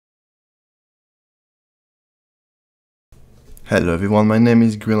Hello everyone, my name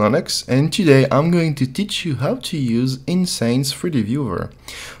is GreenLenux and today I'm going to teach you how to use iNsane's 3D viewer.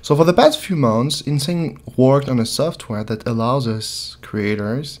 So for the past few months, iNsane worked on a software that allows us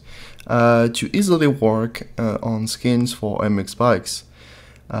creators to easily work on skins for MX bikes.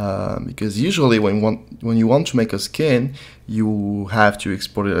 Because usually when you want to make a skin, you have to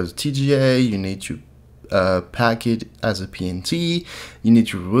export it as a TGA, you need to pack it as a PNG, you need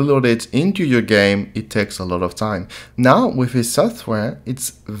to reload it into your game. It takes a lot of time. Now with this software,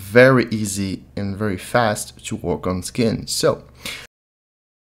 it's very easy and very fast to work on skins. So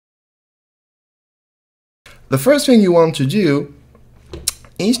the first thing you want to do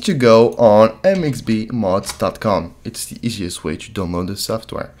is to go on mxbmods.com. It's the easiest way to download the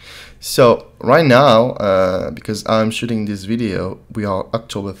software. So right now, because I'm shooting this video, we are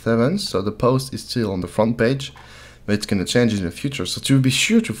October 7th, so the post is still on the front page, but it's going to change in the future. So to be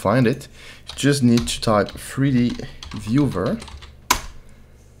sure to find it, you just need to type 3D viewer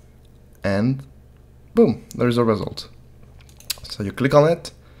and boom, there's a result. So you click on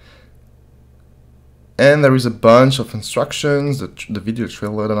it, and there is a bunch of instructions, the video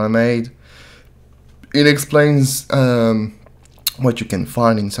trailer that I made. It explains what you can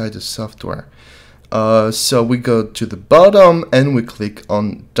find inside the software. So we go to the bottom and we click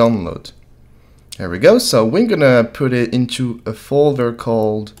on download. There we go. So we're gonna put it into a folder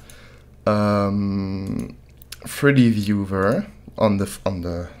called 3D viewer on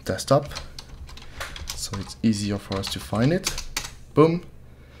the desktop. So it's easier for us to find it. Boom.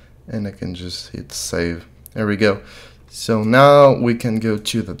 And I can just hit save. There we go. So now we can go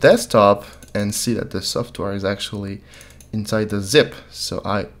to the desktop and see that the software is actually inside the zip. So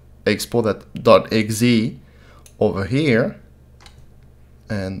I export that .exe over here,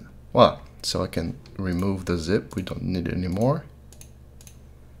 and well, so I can remove the zip. We don't need it anymore,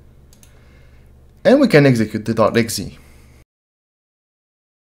 and we can execute the .exe.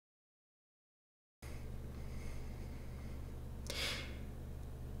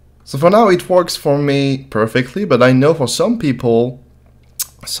 So for now it works for me perfectly, but I know for some people,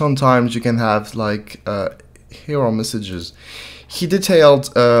 sometimes you can have like error messages. He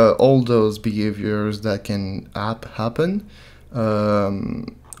detailed all those behaviors that can happen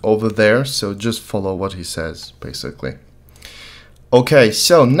over there, so just follow what he says, basically. Okay,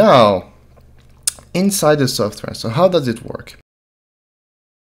 so now inside the software, so how does it work?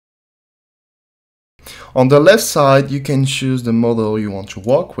 On the left side, you can choose the model you want to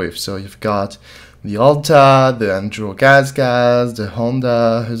work with. So you've got the Alta, the Enduro Gas, the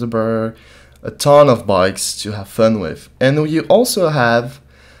Honda, Husqvarna, a ton of bikes to have fun with. And you also have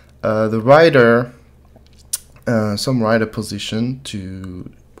the rider, some rider position to,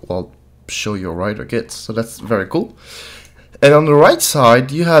 well, show your rider kits. So that's very cool. And on the right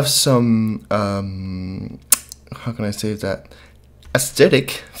side, you have some, how can I say that,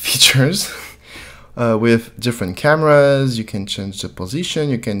 aesthetic features. With different cameras, you can change the position,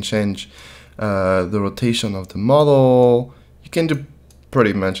 you can change the rotation of the model, you can do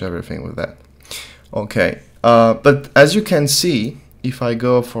pretty much everything with that. Okay, but as you can see, if I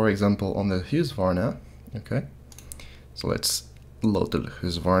go, for example, on the Husqvarna, okay, so let's load the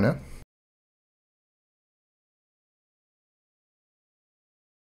Husqvarna.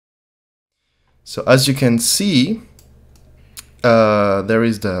 So as you can see, there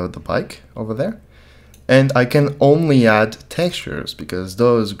is the bike over there. And I can only add textures because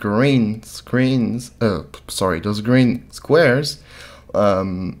those green those green squares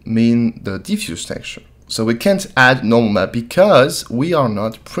mean the diffuse texture. So we can't add normal map because we are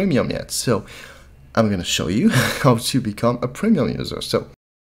not premium yet. So I'm gonna show you how to become a premium user. So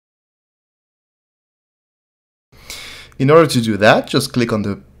in order to do that, just click on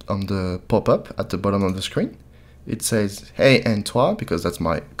the pop-up at the bottom of the screen. It says, hey, and toi, because that's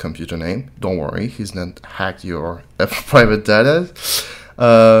my computer name. Don't worry, he's not hacked your private data.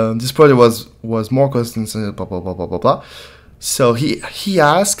 This project was more custom, blah, blah, blah, blah, blah, blah. So he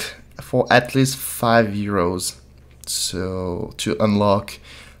asked for at least €5. So to unlock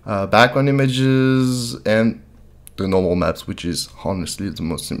background images and the normal maps, which is honestly the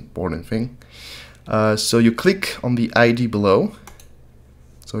most important thing. So you click on the ID below.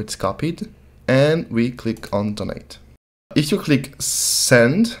 So it's copied. And we click on donate. If you click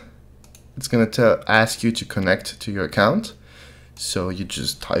send, it's gonna ask you to connect to your account. So you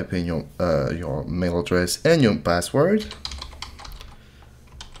just type in your mail address and your password.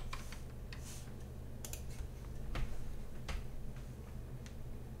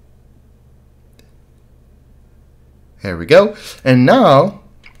 Here we go. And now,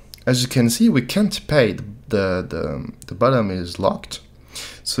 as you can see, we can't pay. The bottom is locked.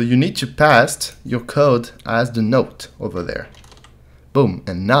 So you need to paste your code as the note over there. Boom.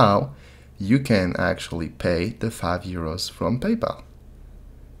 And now you can actually pay the €5 from PayPal.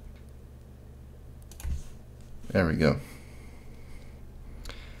 There we go.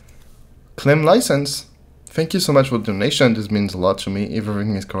 Claim license. Thank you so much for the donation. This means a lot to me. If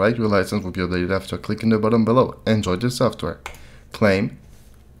everything is correct, your license will be updated after clicking the button below. Enjoy the software. Claim.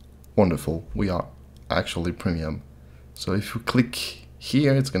 Wonderful. We are actually premium. So if you click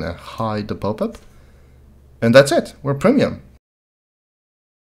here, it's gonna hide the pop-up. And that's it. We're premium.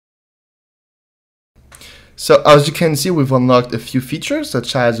 So as you can see, we've unlocked a few features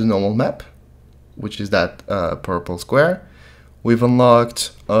such as the normal map, which is that purple square. We've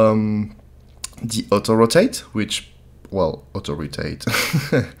unlocked the auto rotate, which, well, auto rotate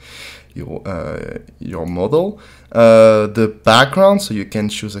your model. The background, so you can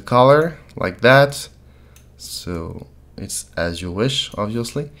choose a color like that. So it's as you wish,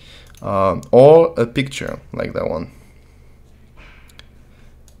 obviously, or a picture like that one.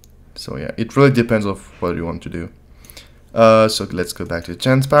 So yeah, it really depends on what you want to do. So let's go back to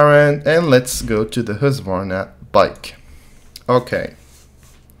transparent and let's go to the Husqvarna bike. Okay.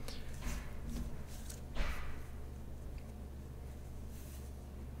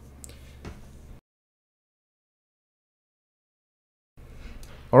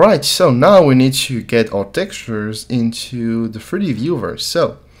 Alright, so now we need to get our textures into the 3D viewer.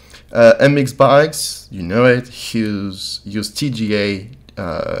 So MX bikes, you know it, use TGA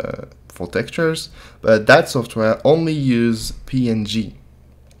for textures, but that software only use PNG.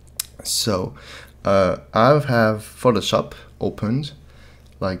 So I have Photoshop opened,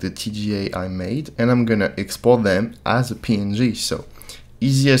 like the TGA I made, and I'm gonna export them as a PNG. So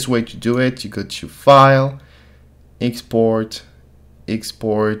easiest way to do it, you go to File, Export,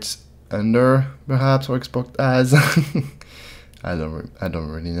 Export under perhaps, or export as. I don't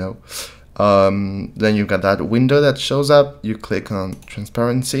really know. Then you've got that window that shows up. You click on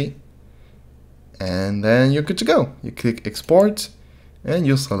transparency, and then you're good to go. You click export, and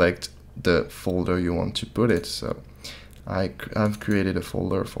you select the folder you want to put it. So I've created a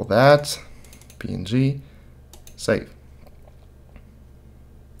folder for that, PNG, save.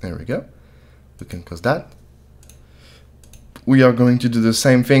 There we go. We can close that. We are going to do the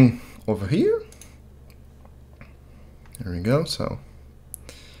same thing over here. There we go. So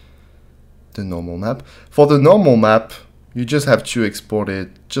the normal map. For the normal map, you just have to export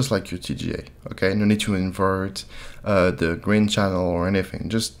it just like your TGA. Okay, no need to invert the green channel or anything.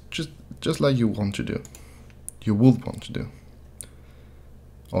 Just like you want to do. You would want to do.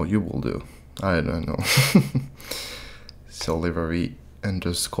 Oh, you will do. I don't know. So livery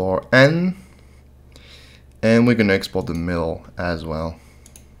underscore n. And we're gonna export the middle as well.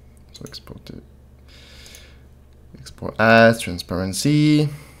 So export it. Export as transparency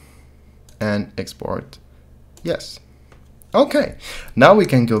and export. Yes. Okay. Now we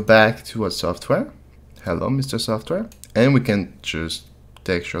can go back to our software. Hello, Mr. Software, and we can just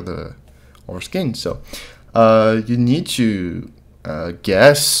texture our skin. So you need to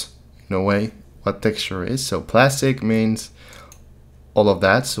guess in a way what texture is. So plastic means all of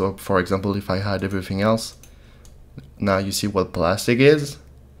that. So for example, if I hide everything else, now you see what plastic is.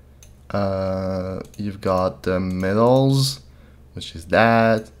 You've got the metals, which is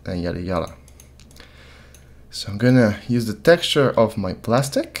that, and yada yada. So I'm gonna use the texture of my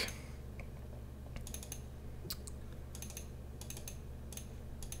plastic.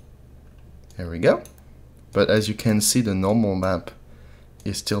 There we go. But as you can see, the normal map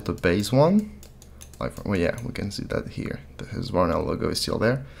is still the base one. Like, well, yeah, we can see that here. The Husqvarna logo is still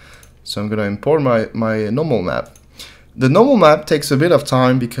there. So I'm gonna import my normal map. The normal map takes a bit of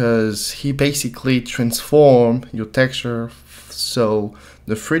time because he basically transforms your texture so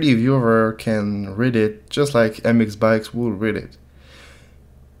the 3D viewer can read it just like MX Bikes will read it.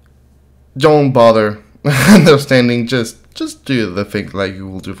 Don't bother understanding, just do the thing like you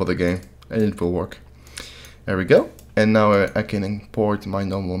will do for the game and it will work. There we go. And now I can import my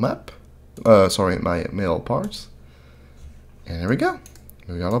normal map. Sorry, my middle parts. And there we go.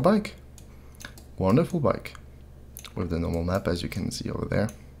 We got a bike. Wonderful bike. With the normal map, as you can see over there.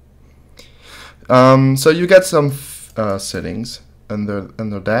 So you get some settings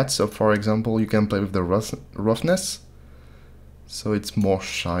under that. So for example, you can play with the roughness, so it's more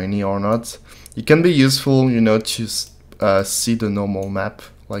shiny or not. It can be useful, you know, to see the normal map.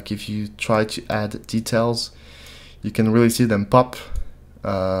 Like if you try to add details, you can really see them pop.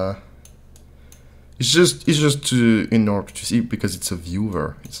 It's just in order to see, because it's a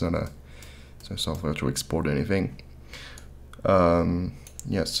viewer. It's not a software to export anything.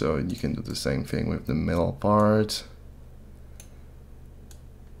 Yeah, so you can do the same thing with the middle part.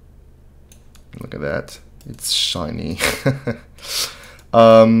 Look at that, it's shiny.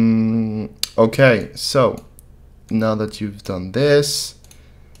 Okay, so now that you've done this,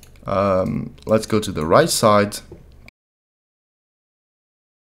 let's go to the right side.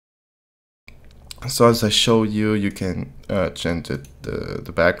 So as I showed you, you can change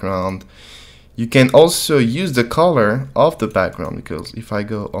the background. You can also use the color of the background, because if I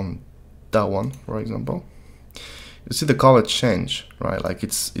go on that one, for example, you see the color change, right? Like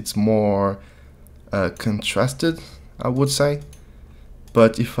it's more contrasted, I would say.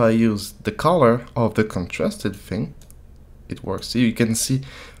 But if I use the color of the contrasted thing, it works. So you can see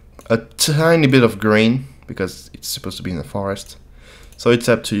a tiny bit of green because it's supposed to be in the forest. So it's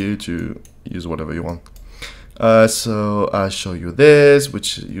up to you to use whatever you want. So I'll show you this,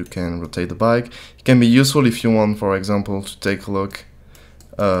 which you can rotate the bike. It can be useful if you want, for example, to take a look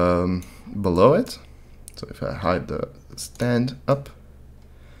below it. So if I hide the stand up,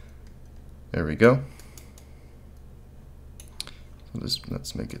 there we go. So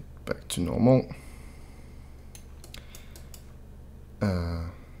let's make it back to normal.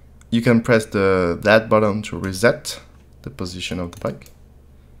 You can press that button to reset the position of the bike.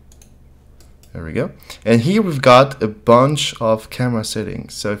 There we go. And here we've got a bunch of camera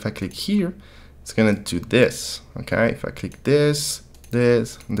settings. So if I click here, it's gonna do this. Okay, if I click this,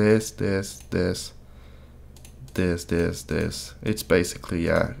 this, it's basically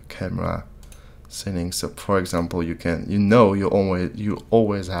camera settings. So for example, you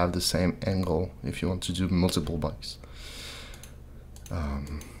always have the same angle if you want to do multiple bikes.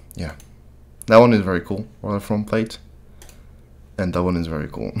 Yeah, that one is very cool, or the front plate, and that one is very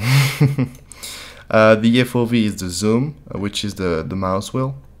cool. The FOV is the zoom, which is the mouse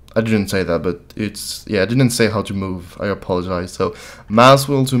wheel. I didn't say that, but it's, I didn't say how to move. I apologize. So mouse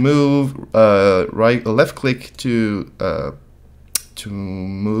wheel to move, left click to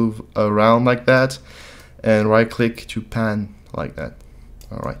move around like that, and right click to pan like that.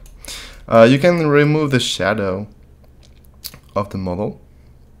 All right. You can remove the shadow of the model,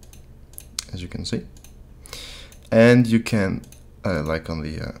 as you can see, and you can like on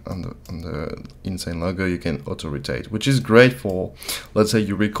the Insane logo, you can auto rotate, which is great for, let's say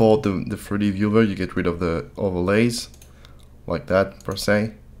you record the 3D viewer, you get rid of the overlays like that per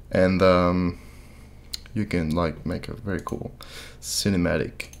se, and you can like make a very cool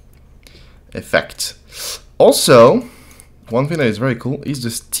cinematic effect. Also, one thing that is very cool is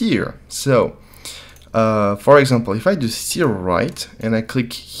the steer. So for example, if I do steer right and I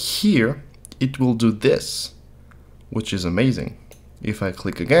click here, it will do this, which is amazing. If I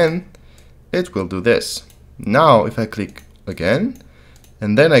click again, it will do this. Now if I click again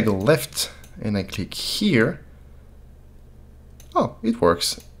and then I go left and I click here, oh, it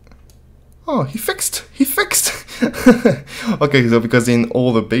works. Oh, he fixed. Okay, so because in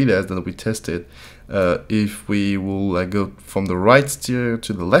all the betas that we tested, if we will go from the right steer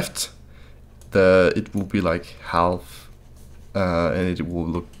to the left, it will be like half, and it will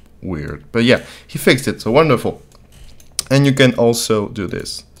look weird. But yeah, he fixed it, so wonderful. And you can also do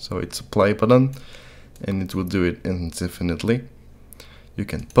this. So it's a play button, and it will do it indefinitely. You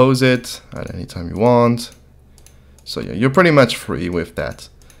can pause it at any time you want. So yeah, you're pretty much free with that.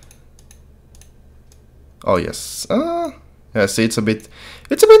 Oh yes, yeah. See, it's a bit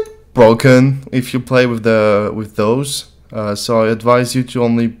broken if you play with those. So I advise you to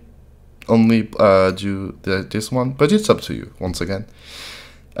only do this one, but it's up to you once again.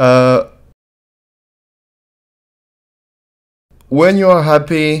 When you are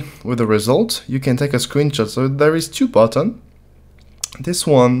happy with the result, you can take a screenshot. So there is two buttons. This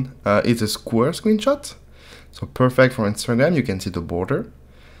one is a square screenshot, so perfect for Instagram. You can see the border.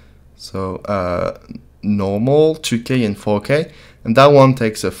 So normal, 2K and 4K, and that one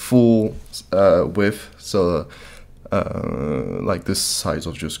takes a full width, so like this size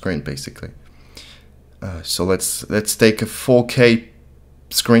of your screen basically. So let's take a 4K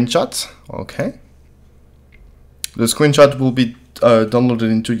screenshot. Okay, the screenshot will be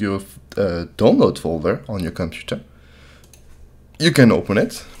downloaded into your download folder on your computer. You can open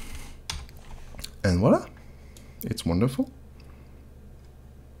it, and voila, it's wonderful.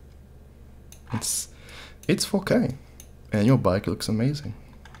 It's 4K, and your bike looks amazing.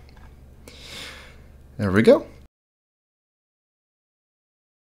 There we go.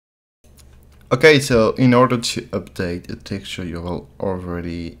 Okay, so in order to update a texture you've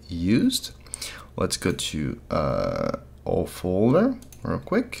already used, let's go to all folder real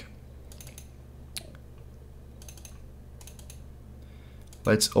quick.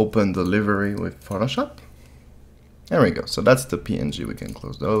 Let's open the library with Photoshop. There we go. So that's the PNG. We can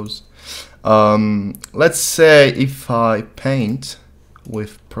close those. Let's say if I paint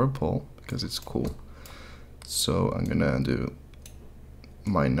with purple because it's cool. So I'm gonna do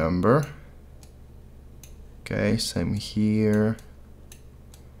my number. Okay, same here.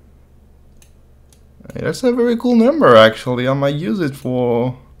 Hey, that's a very cool number actually. I might use it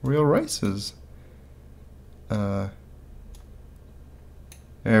for real races.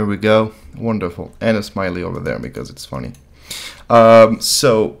 There we go. Wonderful. And a smiley over there because it's funny.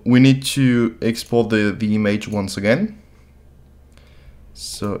 So we need to export the image once again.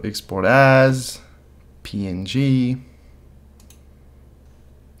 So export as PNG,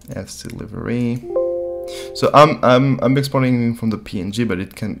 as delivery. So I'm exporting from the PNG, but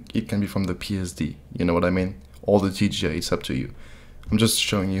it can be from the PSD. You know what I mean? All the TGA, it's up to you. I'm just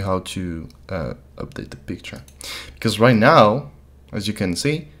showing you how to update the picture, because right now, as you can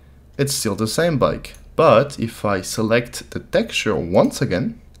see, it's still the same bike. But if I select the texture once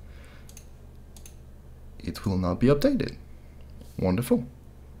again, it will not be updated. Wonderful.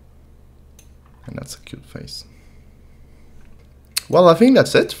 And that's a cute face. Well, I think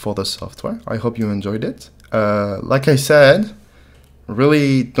that's it for the software. I hope you enjoyed it. Like I said,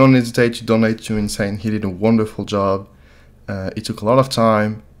 really don't hesitate to donate to iNsane. He did a wonderful job. It took a lot of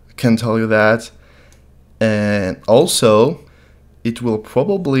time, I can tell you that. And also, it will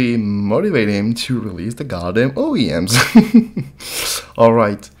probably motivate him to release the goddamn OEMs.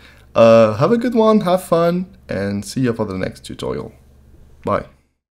 Alright, have a good one, have fun, and see you for the next tutorial. Bye.